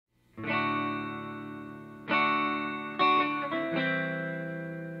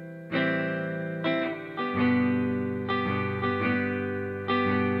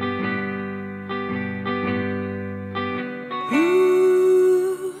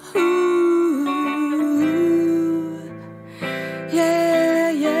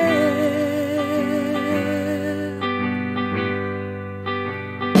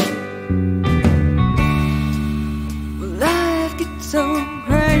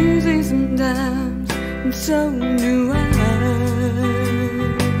crazy sometimes, and so do I.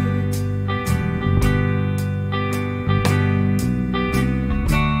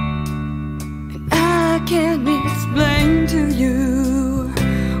 And I can't explain to you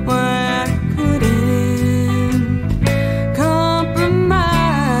why I couldn't compromise.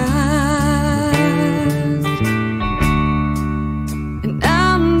 And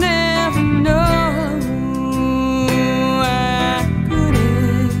I'll never know why I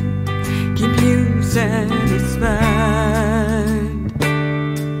couldn't keep you satisfied.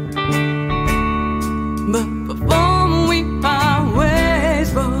 But before we part ways,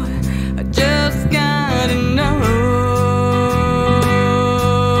 boy, I just gotta know.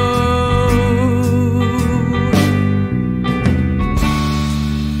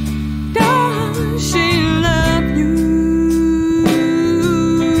 Does she love you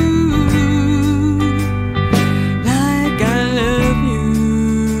like I love you?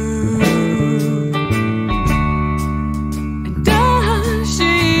 And does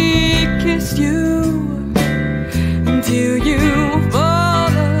she kiss you until you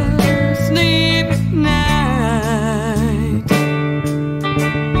fall asleep at night?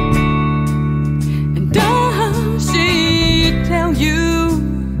 And does she tell you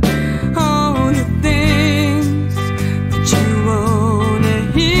all the things that you wanna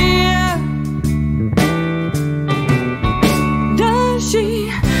hear? Does she?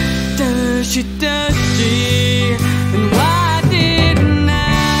 And why didn't I?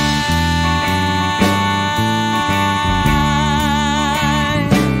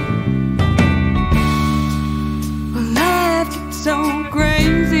 Well, life gets so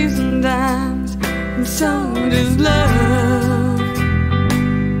crazy sometimes, and so does love.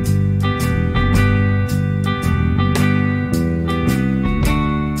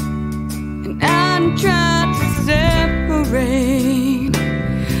 And I tried to separate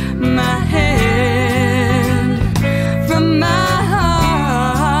my hand from my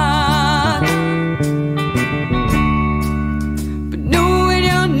heart, but knowing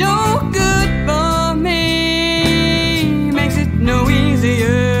you're no good for me makes it no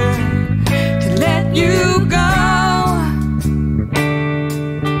easier to let you go.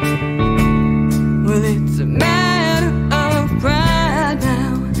 Well, it's a matter of pride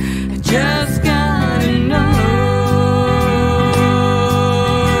now. I just gotta know.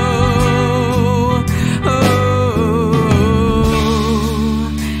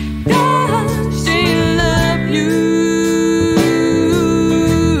 Does she love you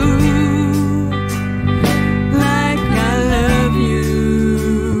like I love you?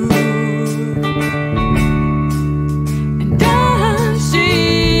 And does she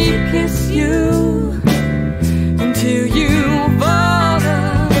kiss you until you fall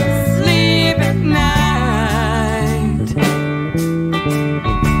asleep at night?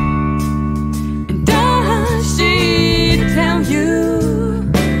 And does she tell you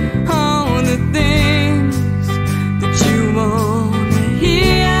all the things that you wanna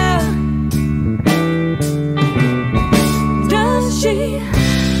hear? Does she?